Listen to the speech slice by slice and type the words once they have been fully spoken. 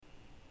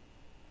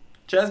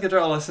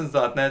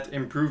JazzGuitarLessons.net,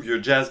 improve your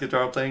jazz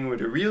guitar playing with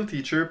a real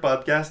teacher,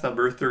 podcast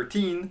number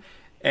 13.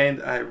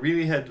 And I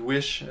really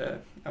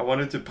I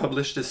wanted to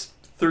publish this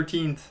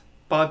 13th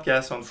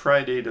podcast on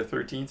Friday the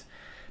 13th,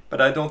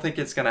 but I don't think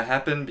it's going to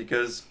happen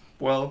because,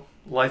 well,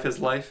 life is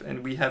life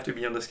and we have to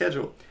be on the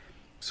schedule.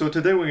 So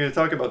today we're going to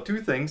talk about two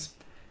things.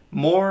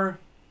 More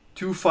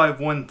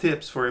 2-5-1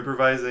 tips for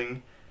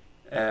improvising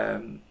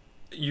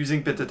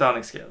using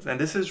pentatonic scales.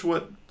 And this is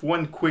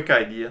one quick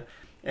idea.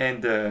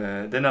 And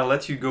then I'll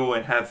let you go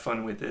and have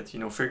fun with it,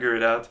 figure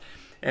it out.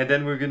 And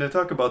then we're going to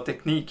talk about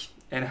technique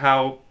and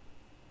how,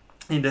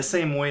 in the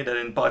same way that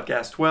in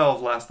podcast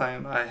 12 last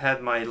time, I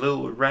had my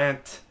little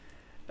rant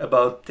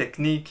about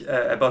technique,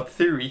 about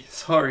theory,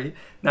 sorry.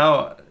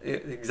 Now,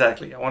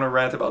 exactly, I want to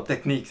rant about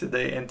technique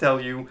today and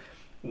tell you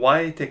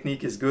why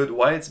technique is good,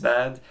 why it's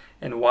bad,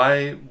 and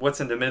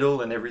what's in the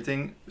middle and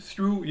everything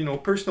through,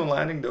 personal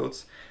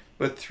anecdotes,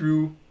 but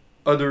through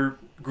other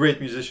great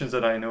musicians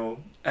that I know,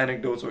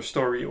 anecdotes or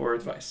story or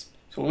advice.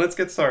 So let's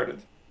get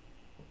started.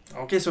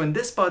 Okay, so in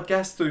this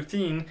podcast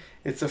 13,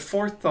 it's the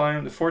fourth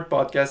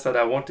podcast that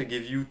I want to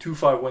give you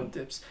 2-5-1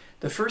 tips.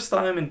 The first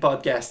time in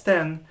podcast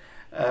 10,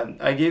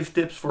 I gave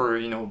tips for,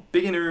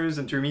 beginners,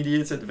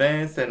 intermediates,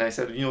 advanced, and I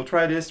said,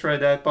 try this, try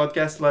that.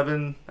 Podcast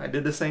 11, I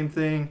did the same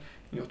thing.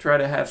 Try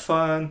to have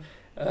fun,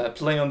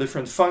 play on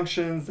different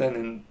functions. And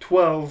in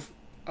 12,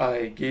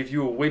 I gave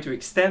you a way to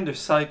extend the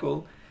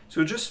cycle.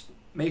 So just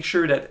make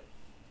sure that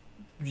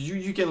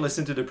you can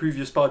listen to the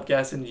previous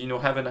podcast and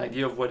have an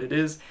idea of what it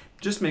is.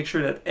 Just make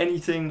sure that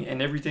anything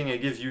and everything I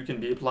give you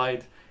can be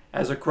applied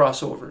as a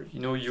crossover.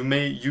 You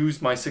may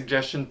use my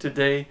suggestion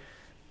today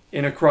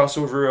in a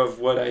crossover of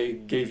what I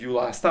gave you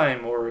last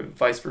time or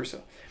vice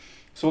versa.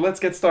 So let's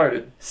get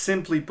started.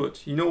 Simply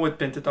put, you know what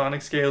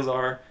pentatonic scales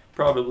are?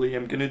 Probably.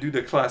 I'm gonna do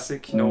the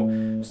classic,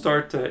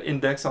 start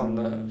index on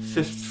the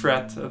 5th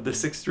fret of the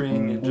 6th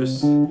string and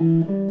just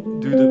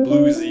do the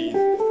bluesy,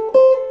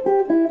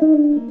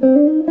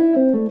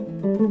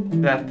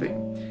 that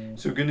thing.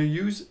 So we're gonna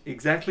use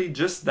exactly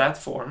just that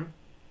form.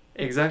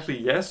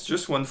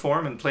 Just one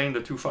form and playing the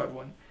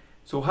 2-5-1.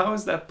 So how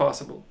is that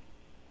possible?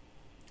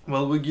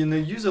 Well, we're gonna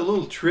use a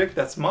little trick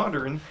that's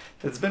modern,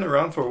 that's been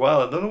around for a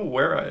while. I don't know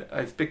where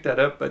I've picked that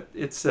up, but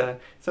it's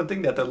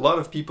something that a lot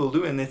of people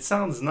do, and it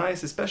sounds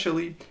nice,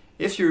 especially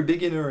if you're a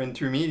beginner or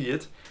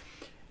intermediate,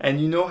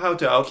 and you know how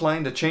to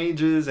outline the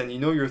changes, and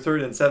your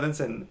third and sevenths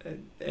and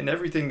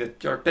everything, that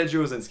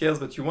arpeggios and scales,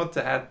 but you want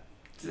to have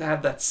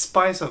that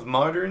spice of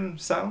modern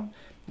sound.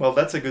 Well,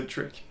 that's a good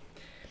trick.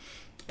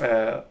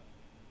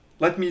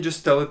 Let me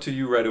just tell it to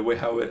you right away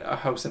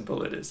how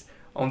simple it is.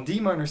 On D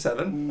minor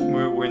 7,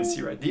 we're in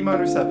C, right? D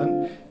minor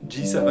 7,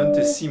 G7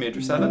 to C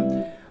major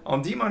 7.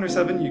 On D minor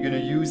 7, you're going to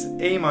use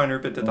A minor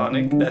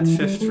pentatonic, that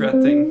 5th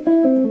fret thing.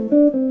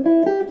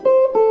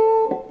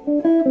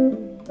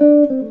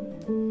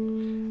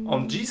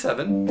 On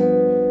G7,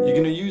 you're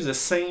going to use the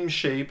same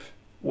shape,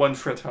 1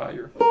 fret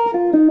higher.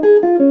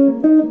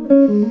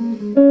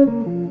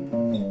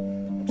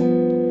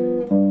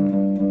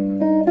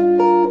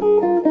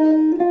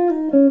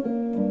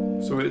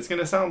 So it's going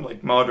to sound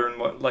like modern,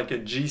 like a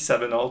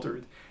G7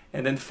 altered.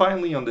 And then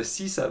finally on the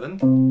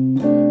C7,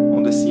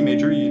 on the C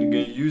major, you're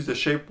going to use the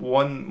shape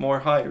 1 more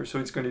higher. So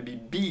it's going to be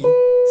B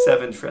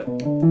 7th fret.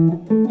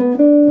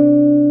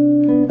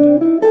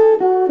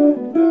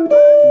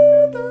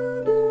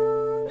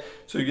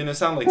 So you're going to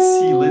sound like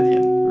C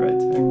Lydian, right?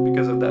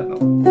 Because of that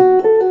note.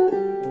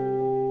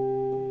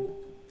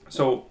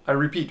 So I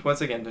repeat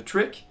once again, the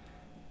trick.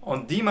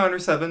 On D minor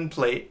 7,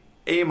 play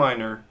A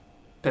minor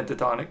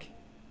pentatonic.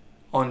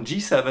 On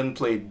G7,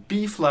 play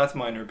B flat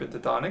minor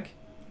pentatonic.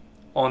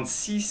 On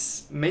C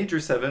major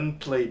 7,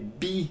 play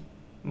B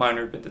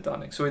minor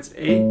pentatonic. So it's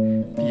A,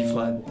 B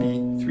flat, B,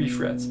 3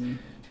 frets.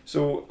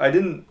 So I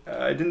didn't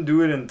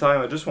do it in time.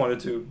 I just wanted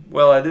to.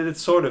 Well, I did it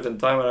sort of in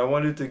time, but I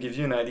wanted to give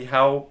you an idea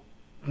how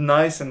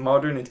nice and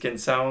modern it can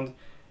sound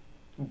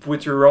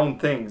with your own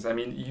things. I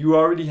mean, you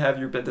already have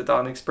your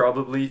pentatonics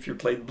probably if you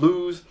played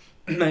blues,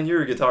 and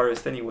you're a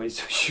guitarist anyway,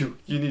 so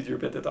you need your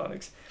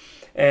pentatonics.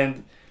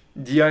 And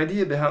the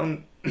idea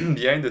behind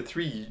the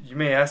 3, you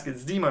may ask,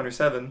 it's D minor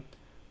 7.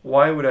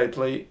 Why would I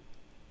play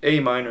A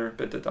minor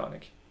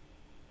pentatonic?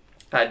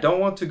 I don't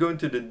want to go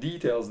into the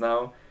details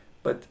now,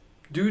 but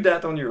do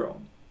that on your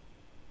own.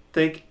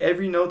 Take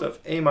every note of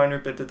A minor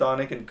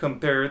pentatonic and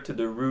compare it to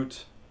the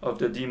root of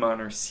the D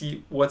minor.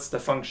 See what's the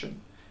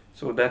function.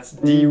 So that's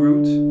D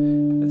root,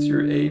 that's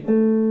your A.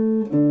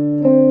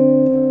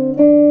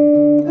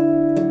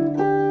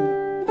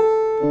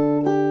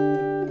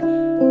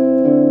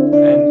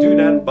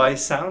 By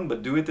sound,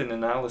 but do it in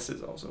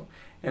analysis also.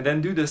 And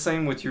then do the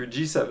same with your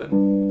G7.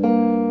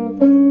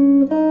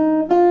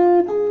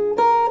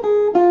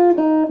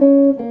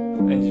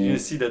 And you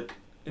see that,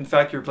 in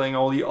fact, you're playing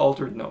all the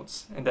altered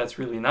notes, and that's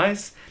really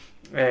nice.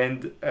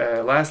 And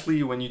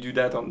lastly, when you do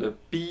that on the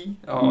B,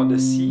 on the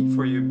C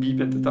for your B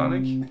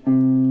pentatonic,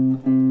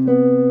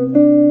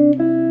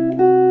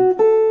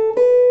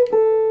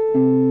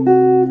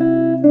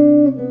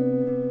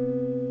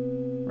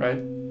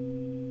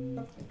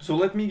 So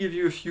let me give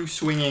you a few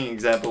swinging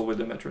examples with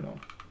the metronome.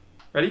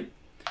 Ready?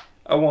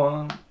 A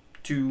 1,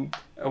 2,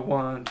 a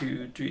 1,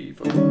 2, 3,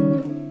 4.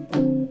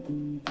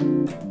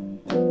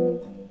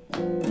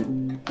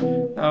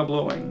 Now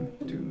blowing.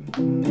 2.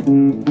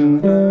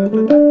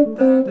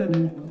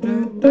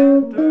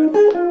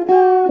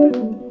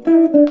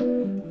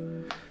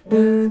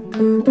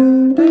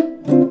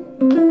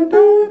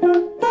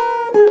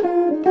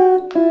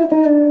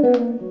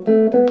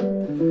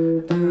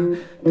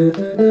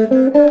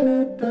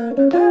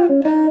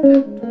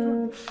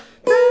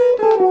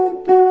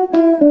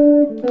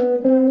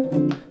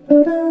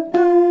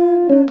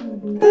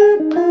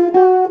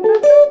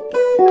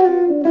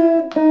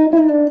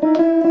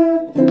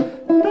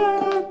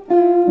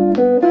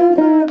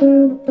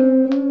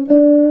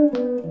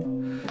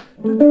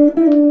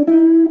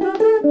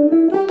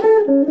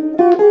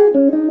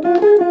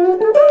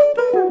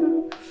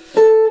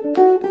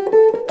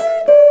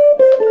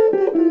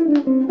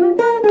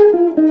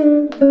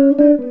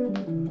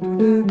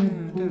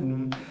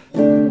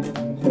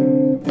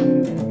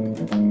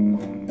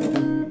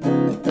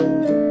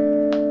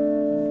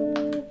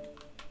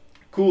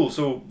 Cool,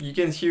 so you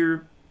can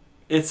hear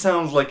it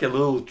sounds like a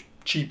little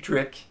cheap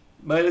trick,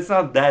 but it's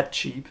not that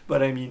cheap,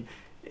 but I mean,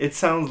 it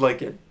sounds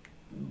like a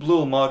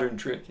little modern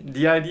trick.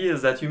 The idea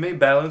is that you may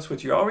balance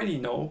what you already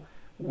know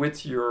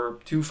with your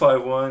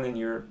 2-5-1 and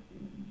your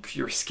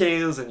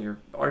scales and your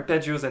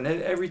arpeggios and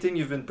everything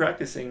you've been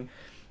practicing,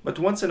 but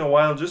once in a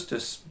while, just to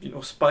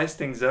spice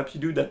things up, you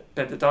do that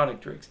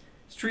pentatonic tricks.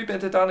 It's 3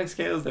 pentatonic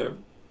scales, they're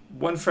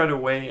 1 fret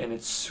away, and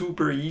it's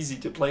super easy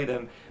to play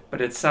them,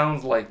 but it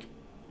sounds like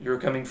you're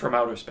coming from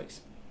outer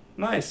space.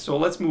 Nice, so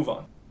let's move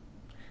on.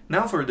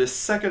 Now for the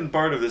second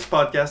part of this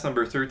podcast,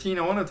 number 13,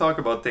 I want to talk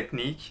about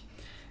technique.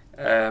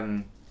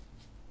 Why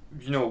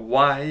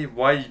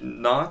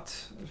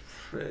not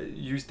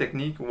use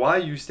technique, why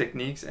use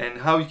techniques,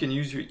 and how you can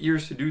use your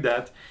ears to do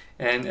that,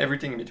 and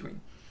everything in between.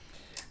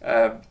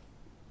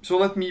 So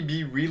let me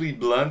be really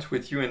blunt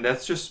with you, and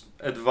that's just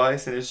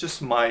advice, and it's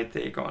just my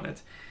take on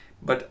it.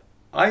 But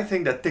I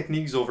think that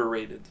technique is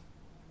overrated.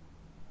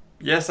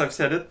 Yes, I've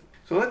said it.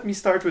 So let me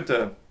start with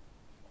a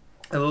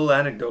little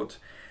anecdote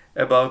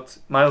about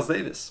Miles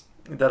Davis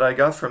that I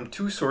got from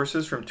 2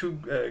 sources, from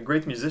 2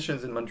 great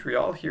musicians in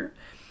Montreal here.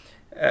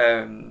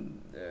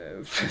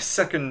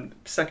 Second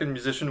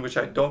musician, which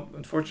I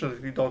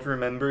unfortunately don't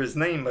remember his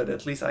name, but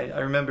at least I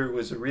remember he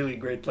was a really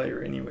great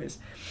player anyways.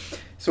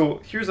 So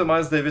here's a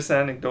Miles Davis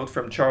anecdote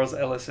from Charles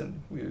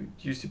Ellison, who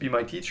used to be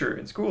my teacher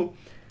in school.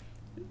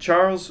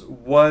 Charles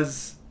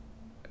was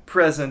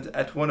present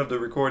at one of the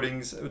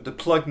recordings, the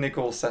Plug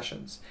Nickel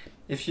sessions.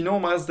 If you know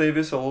Miles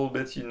Davis a little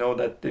bit, you know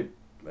that they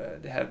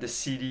have the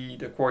CD,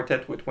 the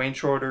quartet with Wayne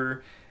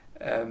Shorter,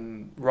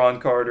 Ron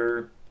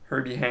Carter,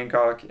 Herbie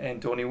Hancock,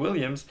 and Tony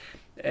Williams,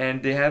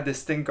 and they have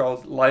this thing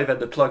called Live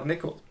at the Plug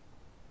Nickel,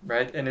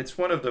 right? And it's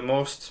one of the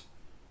most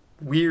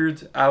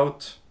weird,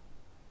 out,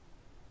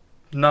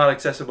 not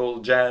accessible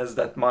jazz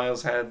that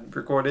Miles had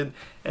recorded,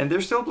 and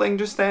they're still playing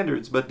just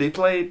standards, but they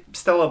play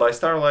Stella by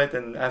Starlight,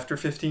 and after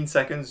 15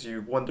 seconds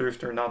you wonder if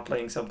they're not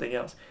playing something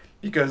else,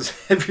 because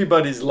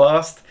everybody's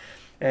lost,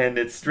 and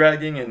it's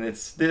dragging, and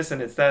it's this and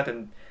it's that,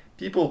 and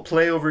people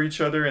play over each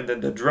other, and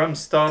then the drum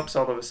stops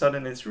all of a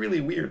sudden. It's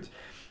really weird.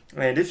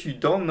 And if you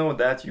don't know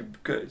that, you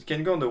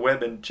can go on the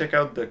web and check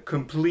out the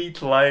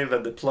complete Live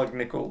at the Plug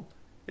Nickel.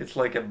 It's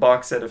like a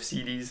box set of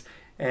CDs,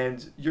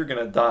 and you're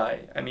gonna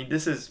die. I mean,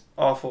 this is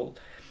awful.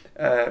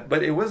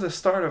 But it was the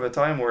start of a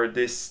time where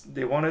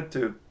they wanted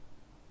to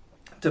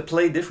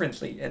play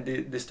differently, and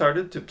they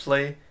started to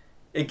play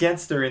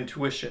against their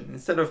intuition.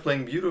 Instead of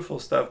playing beautiful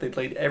stuff, they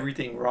played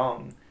everything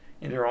wrong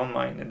in their own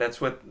mind, and that's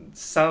what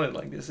sounded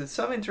like this. It's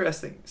some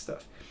interesting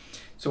stuff.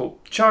 So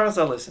Charles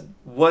Ellison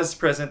was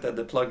present at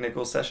the Plug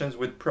Nickel sessions,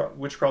 which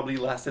probably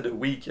lasted a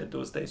week at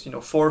those days.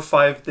 4 or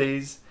 5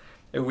 days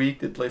a week,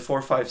 they'd play 4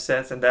 or 5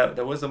 sets, and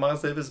that was the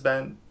Miles Davis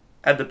band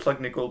at the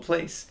Plug Nickel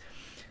place.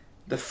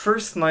 The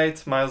first 2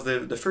 nights Miles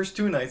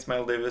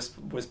Davis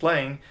was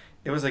playing,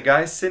 there was a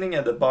guy sitting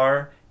at the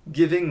bar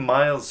giving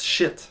Miles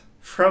shit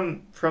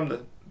from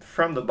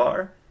the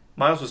bar.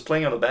 Miles was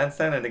playing on the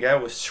bandstand, and the guy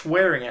was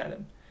swearing at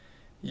him.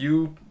 I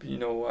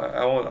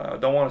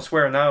don't want to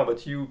swear now,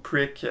 but you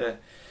prick,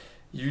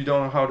 you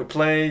don't know how to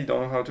play, you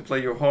don't know how to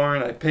play your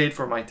horn, I paid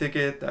for my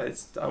ticket,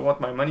 I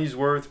want my money's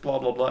worth, blah,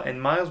 blah, blah.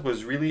 And Miles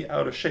was really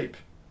out of shape.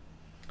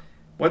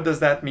 What does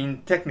that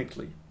mean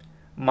technically?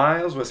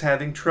 Miles was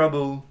having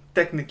trouble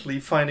technically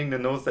finding the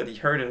notes that he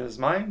heard in his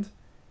mind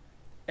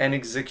and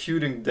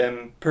executing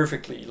them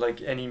perfectly,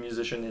 like any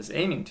musician is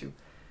aiming to.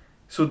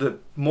 So the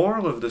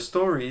moral of the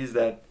story is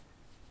that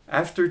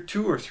after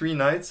 2 or 3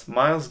 nights,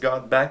 Miles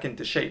got back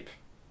into shape.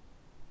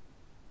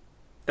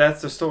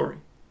 That's the story.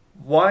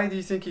 Why do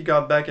you think he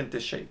got back into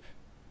shape?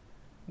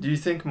 Do you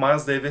think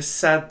Miles Davis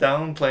sat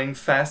down playing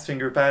fast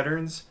finger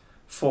patterns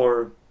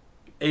for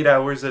 8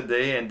 hours a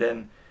day, and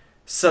then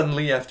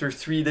suddenly after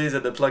 3 days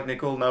at the Plug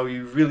Nickel, now he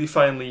really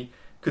finally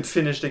could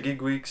finish the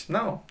gig weeks?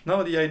 No,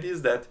 the idea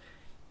is that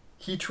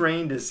he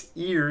trained his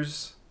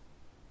ears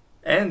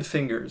and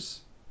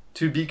fingers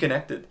to be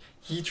connected.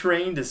 He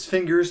trained his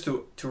fingers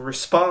to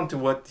respond to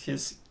what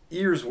his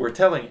ears were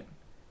telling him.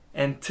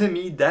 And to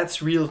me,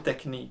 that's real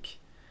technique.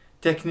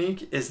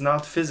 Technique is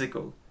not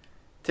physical.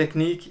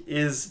 Technique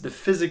is the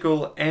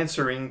physical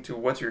answering to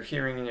what you're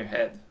hearing in your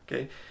head.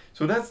 Okay,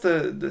 so that's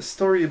the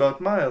story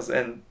about Miles.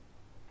 And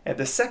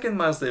the second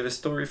Miles Davis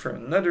story from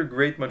another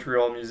great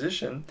Montreal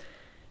musician.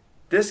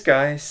 This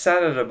guy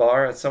sat at a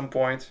bar at some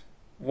point,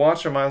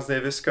 watched a Miles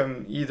Davis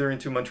come either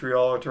into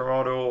Montreal or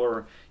Toronto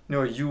or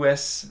a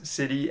U.S.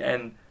 city,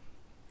 and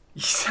he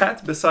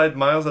sat beside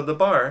Miles at the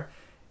bar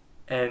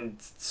and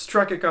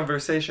struck a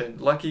conversation.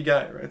 Lucky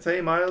guy, right?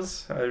 Hey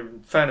Miles,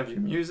 I'm a fan of your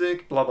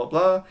music, blah blah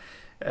blah.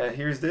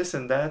 Here's this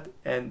and that.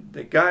 And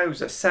the guy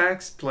who's a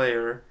sax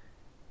player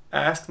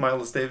asked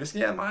Miles Davis,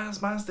 yeah,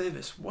 Miles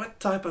Davis, what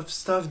type of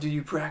stuff do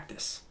you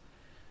practice?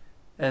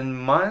 And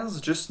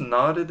Miles just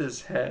nodded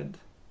his head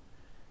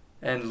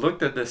and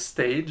looked at the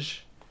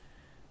stage,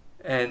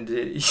 and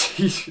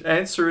he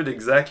answered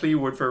exactly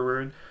word for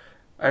word,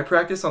 I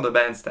practice on the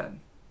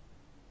bandstand.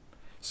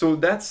 So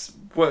that's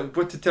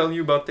what to tell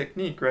you about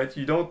technique, right?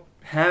 You don't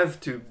have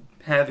to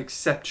have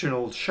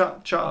exceptional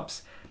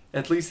chops,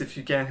 at least if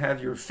you can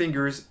have your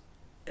fingers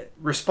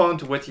respond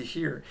to what you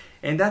hear.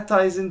 And that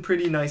ties in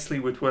pretty nicely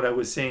with what I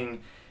was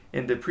saying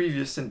in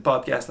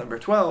podcast number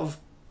 12,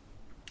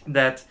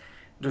 that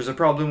there's a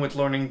problem with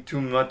learning too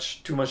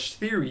much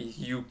theory.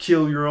 You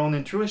kill your own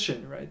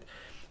intuition, right?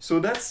 So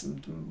that's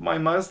my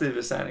Miles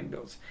Davis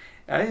anecdotes.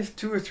 I have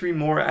 2 or 3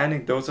 more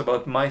anecdotes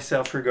about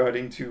myself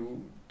regarding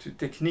to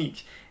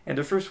technique. And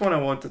the first one I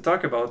want to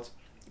talk about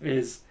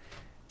is,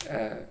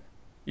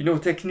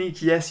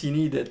 technique, yes, you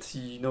need it.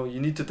 You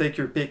need to take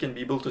your pick and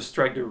be able to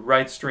strike the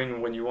right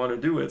string when you want to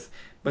do it.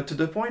 But to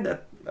the point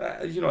that,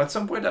 at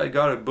some point I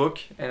got a book,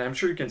 and I'm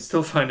sure you can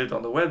still find it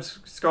on the web.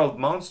 It's called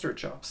Monster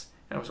Chops.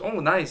 And I was,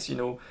 nice,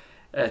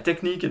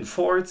 technique and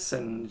forts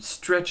and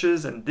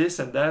stretches and this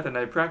and that. And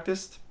I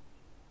practiced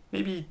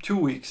maybe 2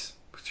 weeks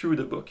through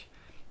the book.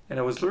 And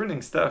I was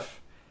learning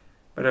stuff.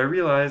 But I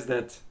realized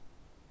that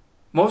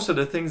most of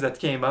the things that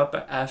came up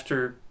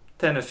after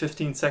 10 or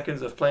 15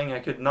 seconds of playing, I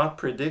could not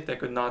predict, I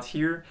could not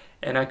hear,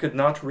 and I could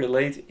not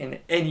relate in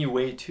any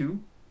way to,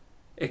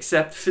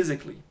 except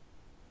physically.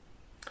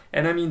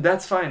 And I mean,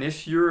 that's fine.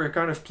 If you're a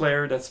kind of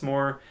player that's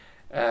more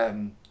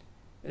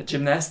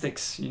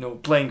gymnastics,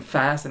 playing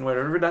fast and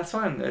whatever, that's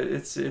fine.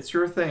 It's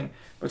your thing.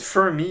 But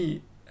for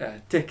me,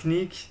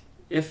 technique,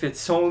 if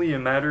it's only a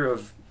matter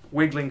of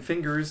wiggling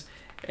fingers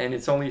and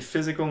it's only a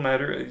physical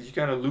matter, you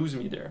kind of lose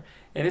me there.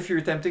 And if you're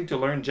attempting to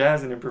learn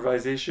jazz and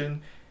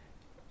improvisation,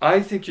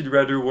 I think you'd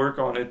rather work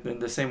on it in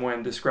the same way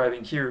I'm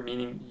describing here,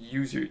 meaning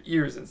use your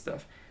ears and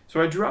stuff.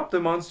 So I dropped the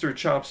Monster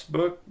Chops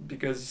book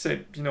because you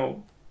said,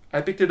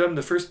 I picked it up in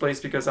the first place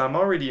because I'm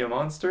already a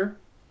monster.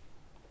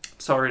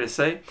 Sorry to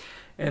say.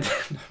 And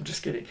no, I'm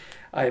just kidding.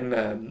 I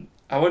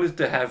wanted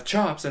to have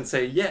chops and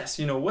say, yes,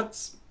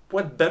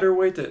 what better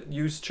way to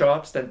use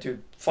chops than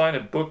to find a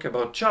book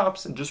about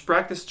chops and just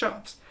practice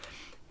chops.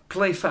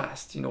 Play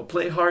fast,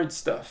 play hard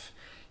stuff.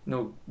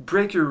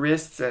 Break your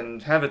wrists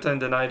and have a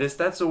tendonitis.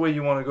 That's the way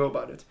you want to go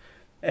about it.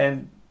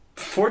 And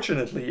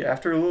fortunately,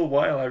 after a little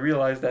while, I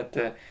realized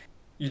that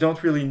you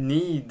don't really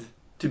need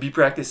to be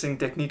practicing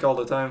technique all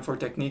the time for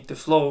technique to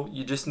flow.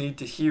 You just need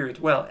to hear it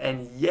well.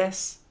 And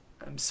yes,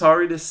 I'm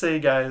sorry to say,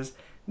 guys,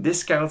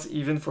 this counts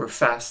even for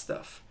fast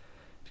stuff.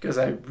 Because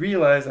I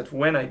realized that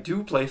when I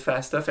do play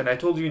fast stuff, and I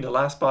told you in the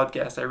last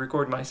podcast, I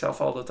record myself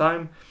all the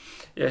time,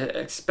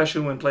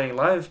 especially when playing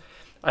live,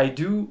 I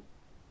do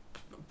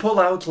pull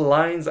out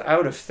lines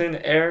out of thin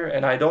air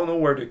and I don't know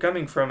where they're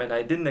coming from, and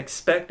I didn't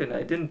expect and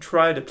I didn't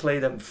try to play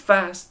them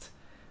fast,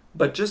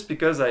 but just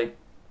because I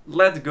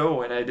let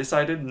go and I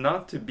decided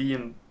not to be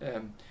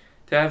to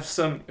have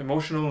some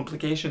emotional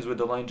implications with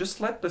the line, just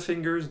let the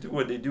fingers do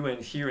what they do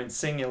and hear and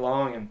sing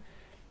along,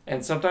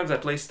 and sometimes I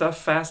play stuff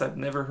fast I've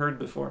never heard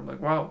before. I'm like,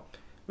 wow,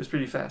 it was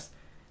pretty fast.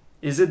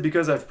 Is it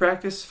because I've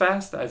practiced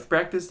fast? I've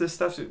practiced this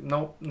stuff?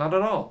 No, not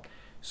at all.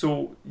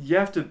 So you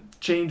have to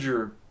change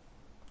your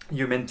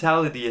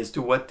mentality as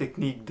to what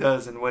technique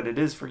does and what it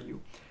is for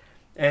you.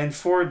 And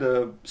for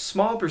the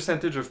small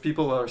percentage of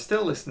people that are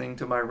still listening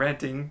to my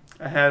ranting,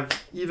 I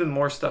have even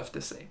more stuff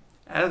to say.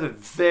 I have a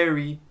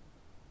very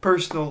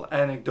personal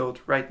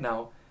anecdote right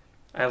now.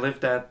 I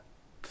lived that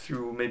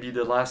through maybe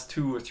the last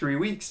 2 or 3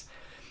 weeks.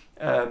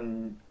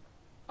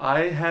 I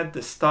had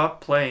to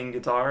stop playing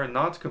guitar,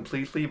 not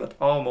completely, but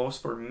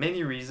almost, for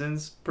many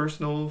reasons,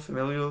 personal,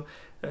 familial,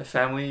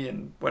 family,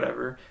 and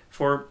whatever,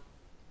 for,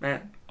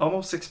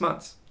 almost 6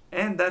 months.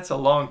 And that's a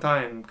long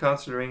time,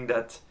 considering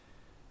that,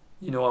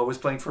 I was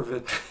playing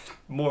for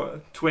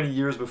more 20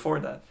 years before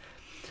that.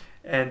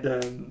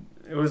 And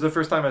it was the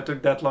first time I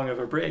took that long of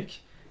a break.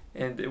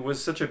 And it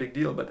was such a big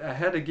deal. But I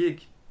had a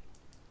gig,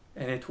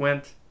 and it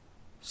went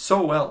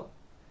so well.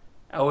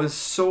 I was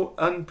so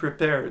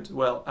unprepared.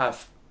 Well,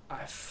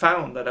 I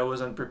found that I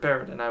was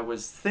unprepared, and I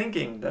was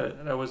thinking that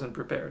I wasn't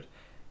prepared.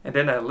 And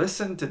then I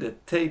listened to the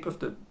tape of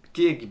the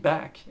gig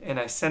back, and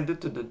I sent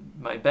it to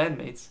my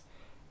bandmates.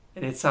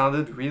 And it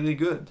sounded really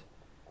good.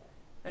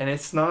 And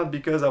it's not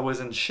because I was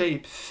in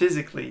shape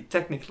physically,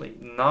 technically,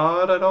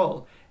 not at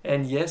all.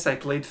 And yes, I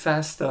played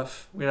fast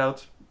stuff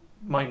without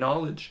my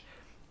knowledge.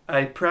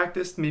 I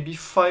practiced maybe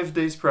 5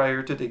 days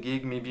prior to the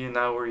gig, maybe an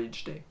hour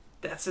each day.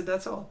 That's it,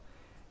 that's all.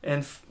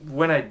 And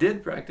when I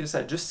did practice,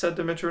 I just set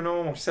the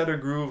metronome or set a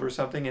groove or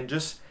something and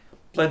just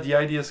let the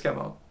ideas come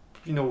out.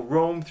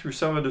 Roam through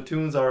some of the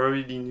tunes I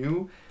already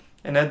knew.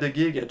 And at the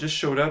gig, I just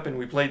showed up and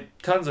we played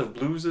tons of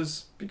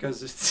blueses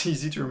because it's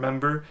easy to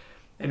remember.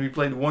 And we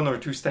played 1 or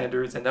 2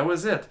 standards and that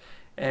was it.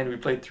 And we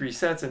played 3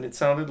 sets and it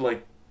sounded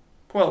like,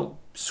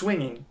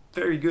 swinging.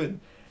 Very good.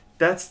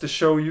 That's to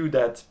show you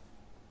that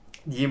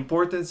the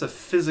importance of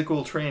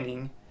physical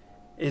training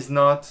is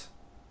not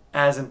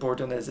as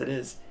important as it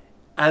is.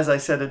 As I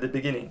said at the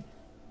beginning,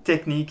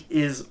 technique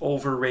is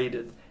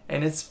overrated.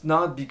 And it's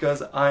not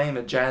because I'm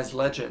a jazz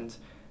legend.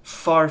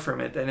 Far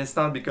from it. And it's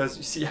not because,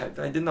 you see, I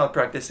did not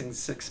practice in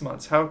 6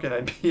 months. How can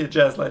I be a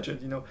jazz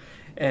legend,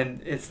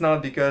 And it's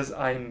not because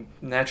I'm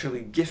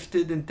naturally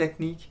gifted in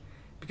technique.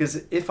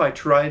 Because if I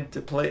tried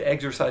to play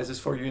exercises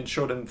for you and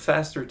show them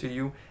faster to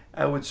you,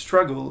 I would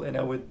struggle and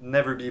I would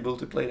never be able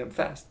to play them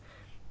fast.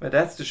 But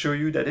that's to show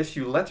you that if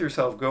you let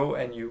yourself go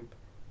and you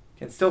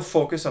can still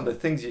focus on the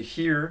things you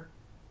hear,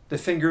 the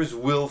fingers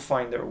will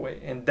find their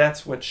way. And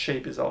that's what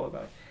shape is all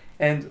about.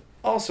 And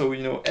also,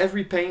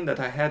 every pain that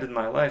I had in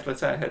my life,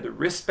 let's say I had a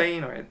wrist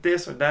pain or I had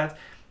this or that,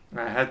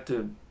 I had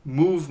to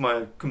move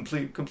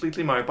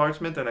completely my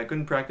apartment and I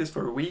couldn't practice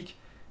for a week.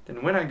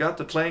 Then when I got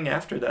to playing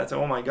after that,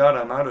 oh my God,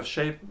 I'm out of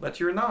shape. But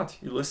you're not.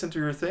 You listen to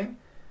your thing.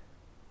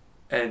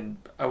 And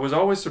I was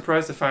always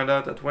surprised to find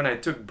out that when I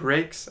took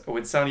breaks, I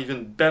would sound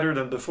even better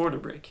than before the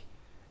break.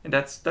 And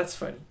that's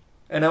funny.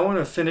 And I want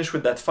to finish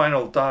with that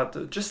final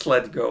thought. Just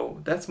let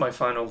go. That's my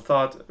final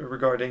thought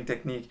regarding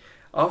technique.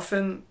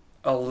 Often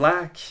a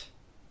lack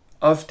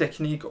of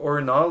technique or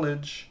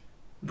knowledge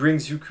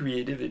brings you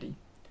creativity.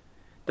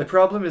 The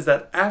problem is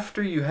that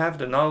after you have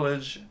the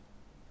knowledge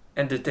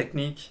and the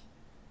technique,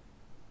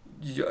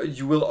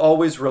 you will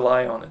always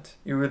rely on it.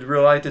 You would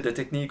rely to the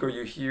technique or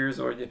your ears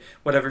or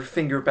whatever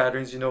finger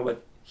patterns,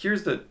 but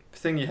here's the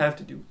thing you have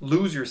to do.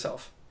 Lose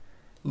yourself.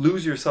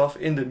 Lose yourself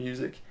in the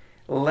music.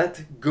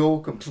 Let go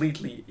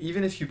completely.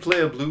 Even if you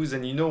play a blues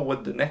and you know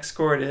what the next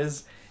chord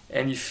is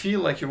and you feel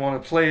like you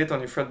want to play it on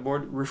your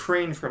fretboard,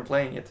 refrain from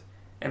playing it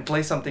and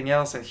play something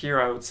else and hear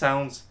how it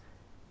sounds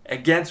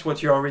against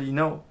what you already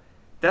know.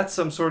 That's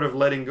some sort of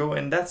letting go,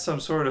 and that's some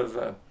sort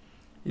of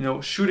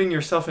shooting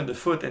yourself in the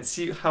foot and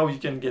see how you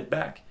can get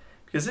back.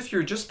 Because if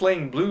you're just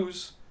playing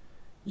blues,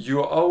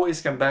 you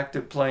always come back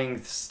to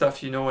playing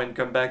stuff and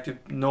come back to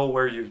know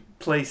where your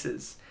place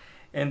is.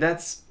 And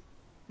that's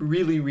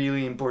really,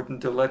 really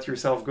important, to let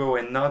yourself go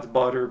and not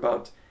bother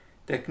about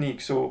technique.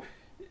 So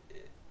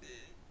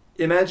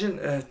imagine,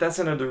 that's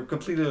another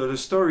completely other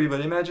story,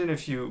 but imagine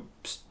if you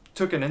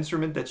took an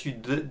instrument that you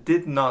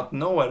did not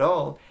know at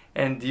all,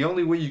 and the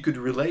only way you could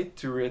relate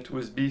to it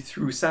was be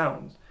through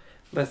sound.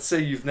 Let's say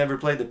you've never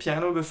played the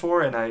piano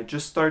before, and I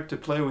just start to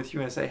play with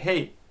you and say,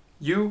 hey,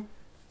 you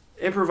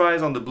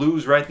improvise on the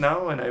blues right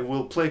now, and I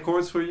will play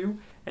chords for you,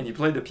 and you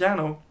play the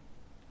piano.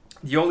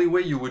 The only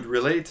way you would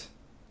relate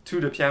to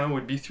the piano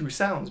would be through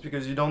sounds,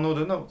 because you don't know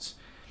the notes.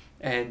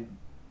 And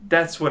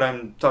that's what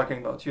I'm talking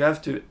about. You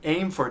have to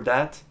aim for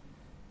that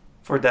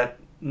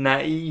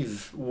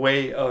naive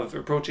way of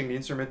approaching the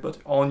instrument, but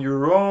on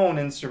your own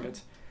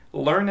instrument.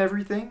 Learn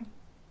everything,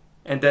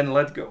 and then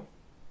let go.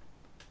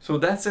 So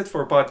that's it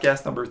for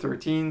podcast number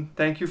 13.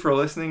 Thank you for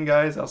listening,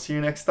 guys. I'll see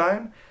you next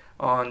time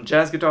on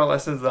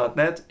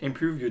jazzguitarlessons.net.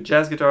 Improve your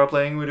jazz guitar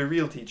playing with a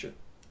real teacher.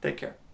 Take care.